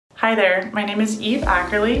Hi there, my name is Eve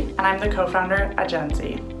Ackerley and I'm the co-founder at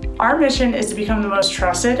Jenzy. Our mission is to become the most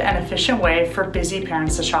trusted and efficient way for busy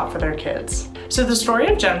parents to shop for their kids. So the story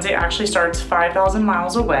of Jenzy actually starts 5,000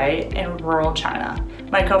 miles away in rural China.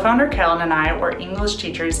 My co-founder Kellen and I were English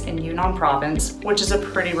teachers in Yunnan province, which is a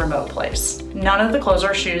pretty remote place. None of the clothes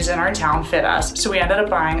or shoes in our town fit us, so we ended up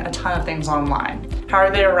buying a ton of things online.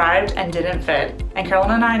 However, they arrived and didn't fit, and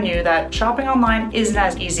Carolyn and I knew that shopping online isn't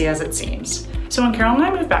as easy as it seems. So when Carol and I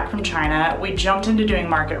moved back from China, we jumped into doing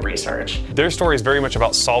market research. Their story is very much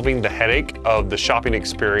about solving the headache of the shopping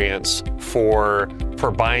experience for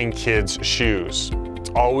buying kids shoes. It's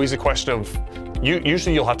always a question of,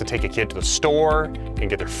 usually you'll have to take a kid to the store and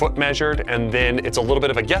get their foot measured, and then it's a little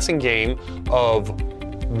bit of a guessing game of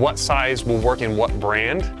what size will work in what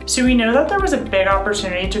brand. So we know that there was a big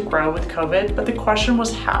opportunity to grow with COVID, but the question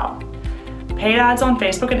was how? Paid ads on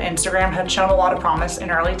Facebook and Instagram had shown a lot of promise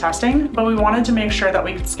in early testing, but we wanted to make sure that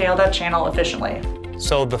we could scale that channel efficiently.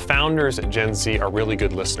 So the founders at Jenzy are really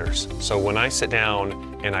good listeners. So when I sit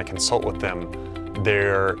down and I consult with them,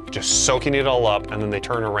 they're just soaking it all up, and then they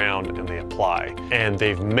turn around and they apply. And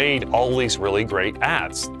they've made all these really great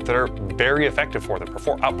ads that are very effective for them,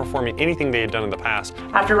 outperforming anything they had done in the past.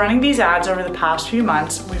 After running these ads over the past few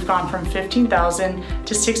months, we've gone from 15,000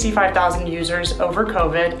 to 65,000 users over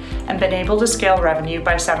COVID and been able to scale revenue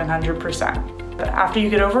by 700%. But after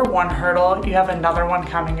you get over one hurdle, you have another one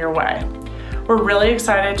coming your way. We're really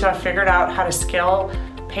excited to have figured out how to scale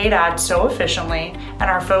paid ads so efficiently and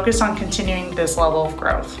are focused on continuing this level of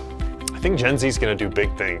growth. I think Jenzy's gonna do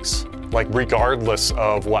big things. Like, regardless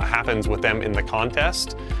of what happens with them in the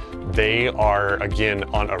contest, they are, again,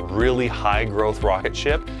 on a really high growth rocket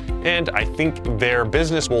ship. And I think their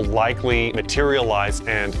business will likely materialize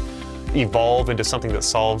and evolve into something that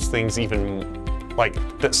solves things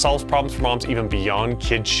that solves problems for moms even beyond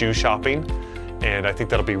kid shoe shopping. And I think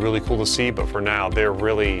that'll be really cool to see, but for now, they're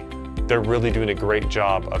really doing a great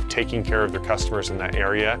job of taking care of their customers in that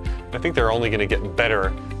area. And I think they're only gonna get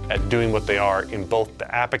better at doing what they are in both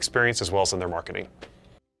the app experience as well as in their marketing.